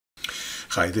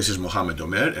Hi, this is Mohamed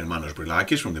Omer and Manos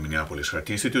Brilakis from the Minneapolis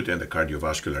Heart Institute and the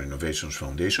Cardiovascular Innovations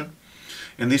Foundation.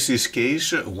 And this is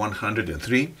case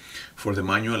 103 for the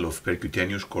Manual of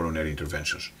Percutaneous Coronary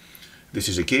Interventions. This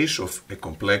is a case of a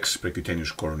complex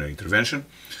percutaneous coronary intervention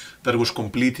that was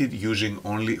completed using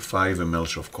only 5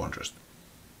 mL of contrast.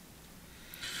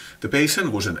 The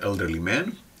patient was an elderly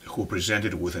man who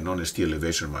presented with a non-ST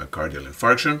elevation myocardial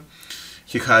infarction.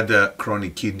 He had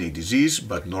chronic kidney disease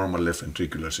but normal left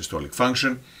ventricular systolic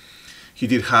function. He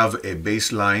did have a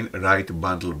baseline right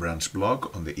bundle branch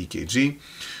block on the EKG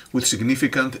with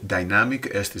significant dynamic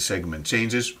ST segment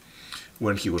changes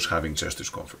when he was having chest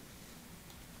discomfort.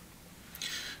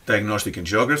 Diagnostic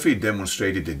angiography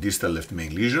demonstrated a distal left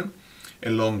main lesion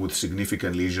along with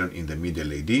significant lesion in the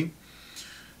middle AD,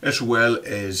 as well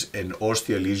as an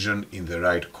ostial lesion in the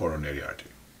right coronary artery.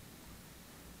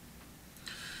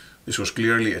 This was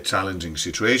clearly a challenging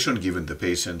situation given the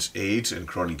patient's age and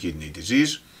chronic kidney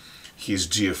disease. His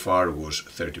GFR was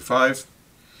 35,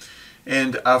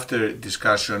 and after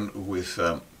discussion with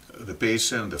the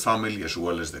patient, the family, as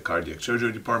well as the cardiac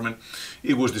surgery department,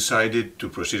 it was decided to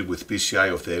proceed with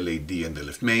PCI of the LAD and the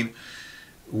left main.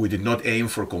 We did not aim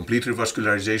for complete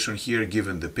revascularization here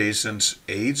given the patient's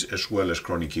age as well as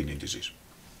chronic kidney disease.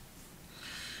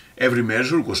 Every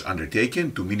measure was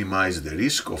undertaken to minimize the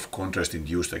risk of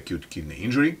contrast-induced acute kidney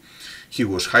injury. He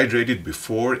was hydrated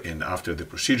before and after the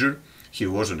procedure. He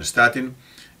was on a statin.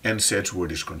 NSAIDs were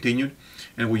discontinued.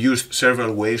 And we used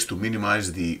several ways to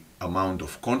minimize the amount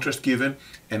of contrast given,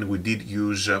 and we did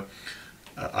use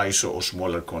ISO or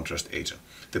smaller contrast agent.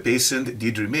 The patient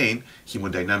did remain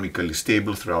hemodynamically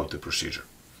stable throughout the procedure.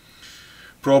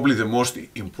 Probably the most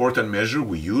important measure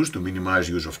we used to minimize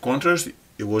use of contrast,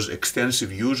 it was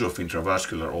extensive use of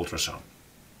intravascular ultrasound.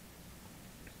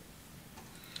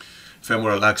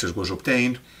 Femoral access was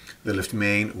obtained. The left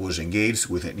main was engaged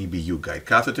with an EBU guide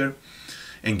catheter.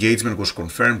 Engagement was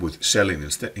confirmed with saline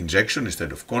injection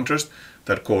instead of contrast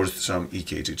that caused some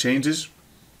EKG changes.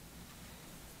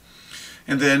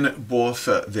 And then both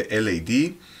the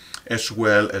LAD as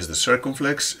well as the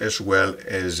circumflex as well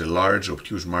as a large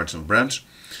obtuse marginal branch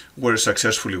were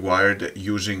successfully wired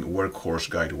using workhorse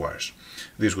guide wires.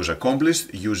 This was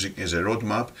accomplished using as a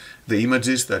roadmap the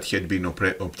images that had been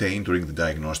obtained during the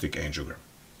diagnostic angiogram.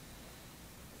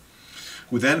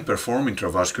 We then performed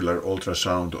intravascular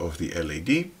ultrasound of the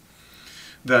LAD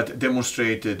that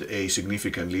demonstrated a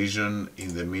significant lesion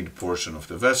in the mid portion of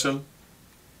the vessel.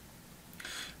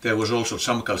 There was also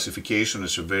some calcification, a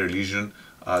severe lesion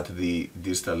at the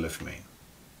distal left main.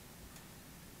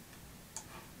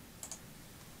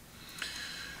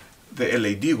 The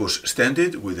LAD was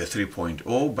stented with a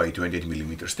 3.0 by 28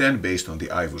 mm stent based on the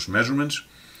IVUS measurements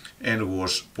and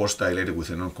was post-dilated with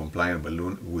a non-compliant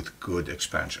balloon with good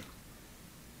expansion.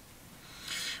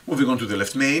 Moving on to the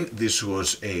left main, this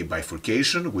was a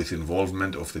bifurcation with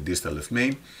involvement of the distal left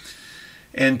main.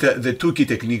 And the two key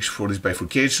techniques for these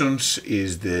bifurcations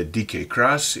is the decay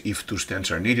crash if 2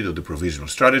 stents are needed, or the provisional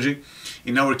strategy.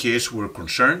 In our case, we're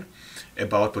concerned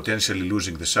about potentially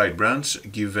losing the side branch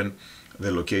given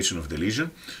the location of the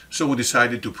lesion. So we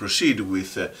decided to proceed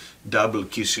with a double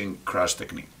kissing crash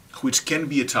technique, which can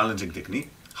be a challenging technique.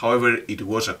 However, it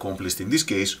was accomplished in this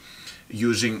case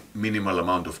using minimal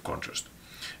amount of contrast.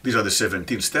 These are the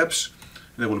 17 steps,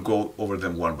 and I will go over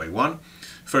them one by one.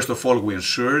 First of all, we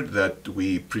ensured that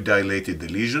we pre-dilated the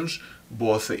lesions,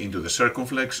 both into the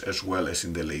circumflex as well as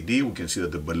in the LAD. We can see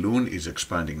that the balloon is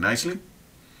expanding nicely.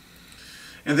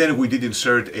 And then we did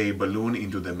insert a balloon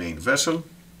into the main vessel.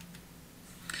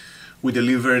 We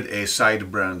delivered a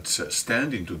side branch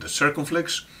stent into the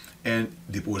circumflex, and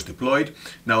it was deployed.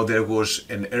 Now there was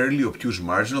an early obtuse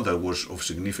marginal that was of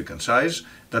significant size.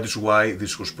 That is why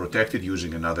this was protected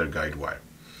using another guide wire.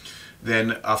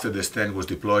 Then after the stent was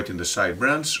deployed in the side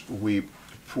branch, we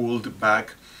pulled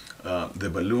back the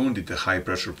balloon, did a high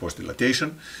pressure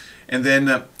post-dilatation, and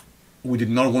then we did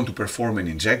not want to perform an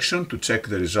injection to check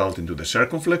the result into the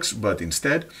circumflex, but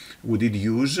instead we did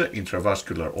use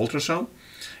intravascular ultrasound.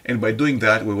 And by doing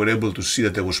that, we were able to see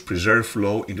that there was preserved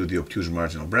flow into the obtuse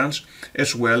marginal branch,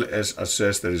 as well as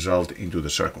assess the result into the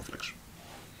circumflex.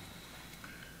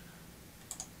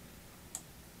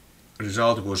 The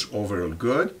result was overall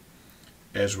good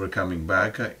as we're coming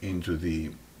back into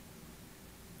the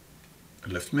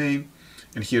left main.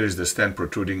 And here is the stent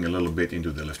protruding a little bit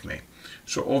into the left main.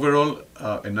 So overall,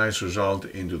 a nice result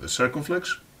into the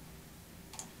circumflex.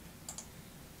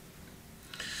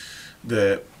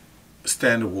 The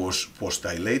stent was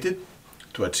post-dilated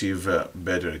to achieve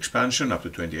better expansion up to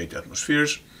 28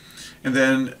 atmospheres, and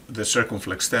then the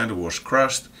circumflex stent was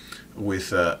crushed with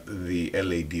the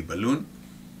LAD balloon.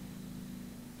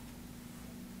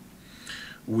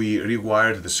 we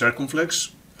rewired the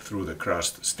circumflex through the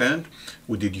crushed stent.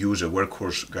 We did use a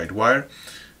workhorse guide wire,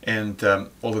 and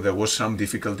although there was some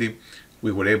difficulty,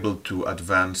 we were able to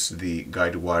advance the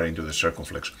guide wire into the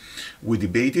circumflex. We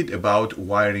debated about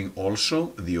wiring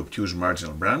also the obtuse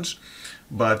marginal branch,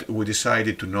 but we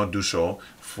decided to not do so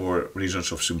for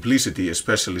reasons of simplicity,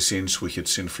 especially since we had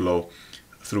seen flow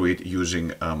through it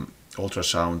using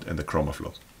ultrasound and the chroma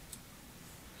flow.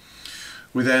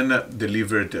 We then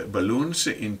delivered balloons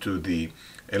into the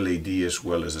LAD as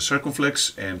well as the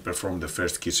circumflex and performed the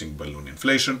first kissing balloon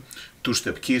inflation.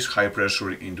 Two-step kiss, high pressure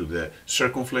into the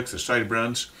circumflex, the side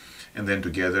branch, and then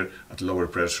together at lower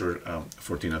pressure,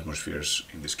 14 atmospheres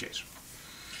in this case.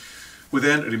 We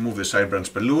then remove the side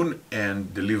branch balloon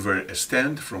and deliver a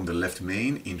stent from the left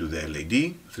main into the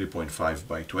LAD, 3.5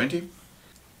 by 20.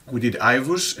 We did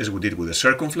IVUS as we did with the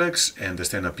circumflex, and the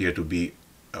stent appeared to be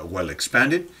well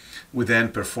expanded. We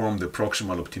then performed the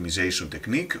proximal optimization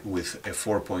technique with a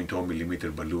 4.0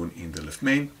 mm balloon in the left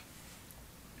main.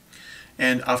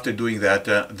 And after doing that,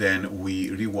 then we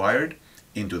rewired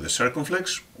into the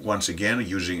circumflex, once again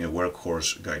using a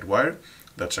workhorse guide wire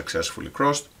that successfully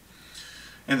crossed.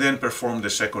 And then performed the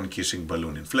second kissing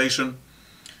balloon inflation,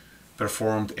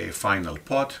 performed a final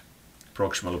pot,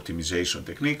 proximal optimization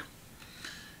technique,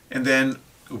 and then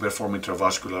we performed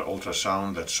intravascular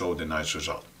ultrasound that showed a nice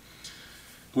result.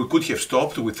 We could have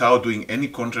stopped without doing any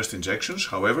contrast injections.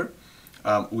 However,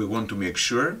 we want to make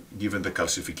sure, given the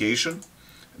calcification,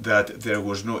 that there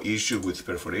was no issue with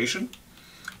perforation,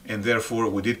 and therefore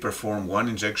we did perform one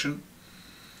injection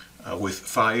with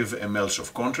 5 mL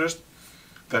of contrast.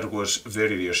 That was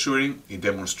very reassuring. It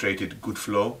demonstrated good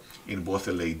flow in both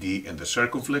the LAD and the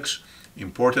circumflex.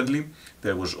 Importantly,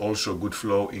 there was also good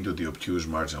flow into the obtuse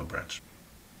marginal branch.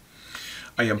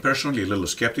 I am personally a little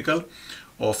skeptical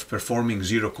of performing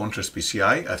zero contrast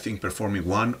PCI. I think performing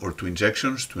 1 or 2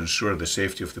 injections to ensure the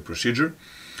safety of the procedure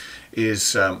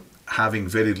is having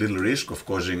very little risk of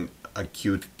causing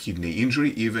acute kidney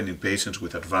injury, even in patients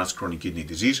with advanced chronic kidney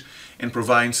disease, and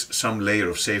provides some layer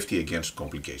of safety against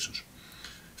complications.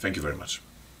 Thank you very much.